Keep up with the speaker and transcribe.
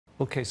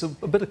Okay, so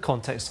a bit of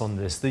context on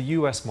this. The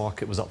US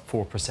market was up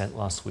 4%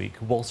 last week.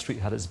 Wall Street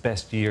had its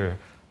best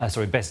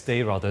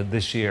day rather,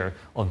 this year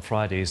on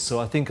Friday. So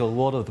I think a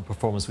lot of the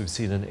performance we've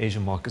seen in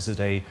Asian markets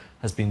today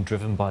has been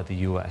driven by the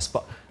US.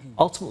 But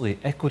ultimately,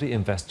 equity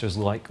investors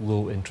like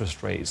low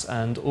interest rates.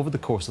 And over the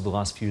course of the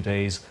last few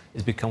days,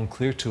 it's become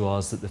clear to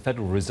us that the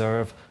Federal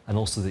Reserve and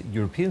also the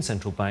European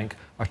Central Bank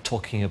are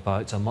talking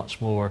about a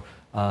much more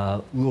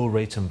low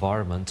rate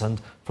environment.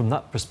 And from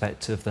that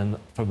perspective, then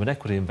from an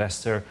equity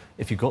investor,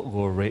 if you've got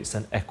lower rates,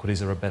 then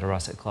equities are a better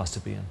asset class to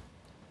be in.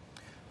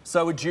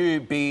 So would you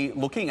be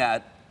looking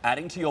at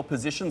adding to your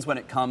positions when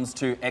it comes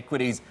to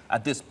equities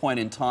at this point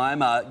in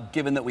time,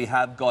 given that we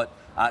have got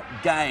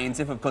gains,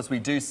 if of course we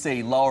do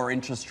see lower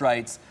interest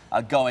rates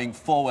going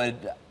forward,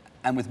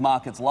 and with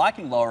markets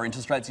liking lower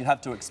interest rates, you'd have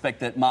to expect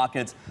that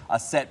markets are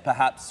set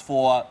perhaps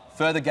for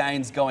further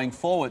gains going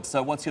forward.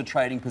 So what's your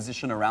trading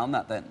position around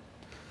that then?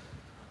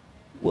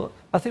 Well,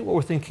 I think what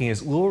we're thinking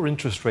is lower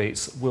interest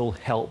rates will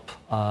help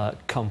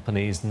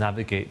companies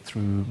navigate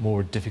through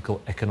more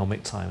difficult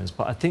economic times.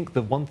 But I think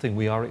the one thing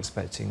we are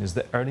expecting is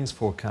that earnings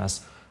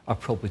forecasts are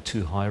probably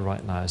too high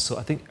right now. So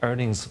I think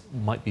earnings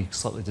might be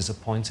slightly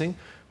disappointing.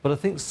 But I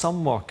think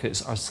some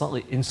markets are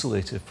slightly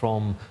insulated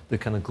from the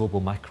kind of global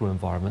macro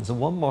environments. And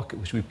one market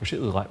which we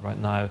particularly like right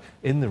now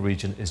in the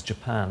region is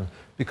Japan,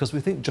 because we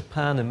think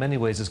Japan in many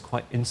ways is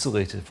quite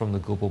insulated from the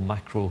global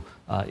macro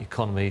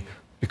economy,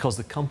 because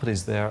the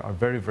companies there are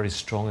very, very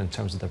strong in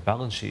terms of their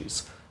balance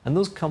sheets. And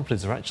those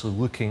companies are actually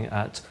looking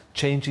at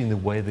changing the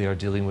way they are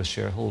dealing with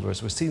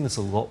shareholders. We're seeing this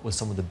a lot with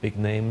some of the big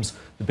names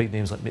like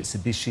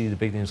Mitsubishi, the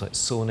big names like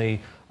Sony.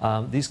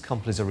 These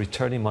companies are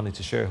returning money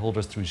to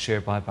shareholders through share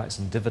buybacks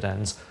and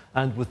dividends.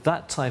 And with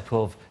that type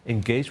of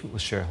engagement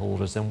with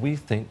shareholders, then we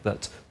think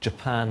that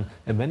Japan,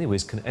 in many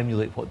ways, can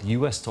emulate what the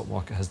US stock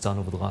market has done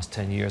over the last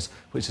 10 years,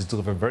 which is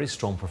deliver very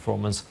strong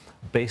performance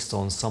based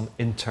on some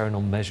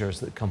internal measures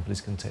that companies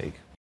can take.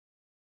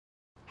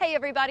 Hey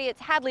everybody,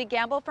 it's Hadley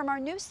Gamble from our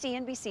new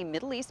CNBC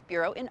Middle East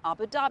Bureau in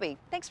Abu Dhabi.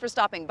 Thanks for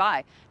stopping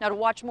by. Now to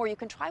watch more, you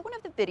can try one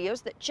of the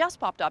videos that just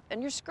popped up on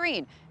your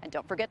screen. And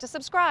don't forget to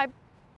subscribe.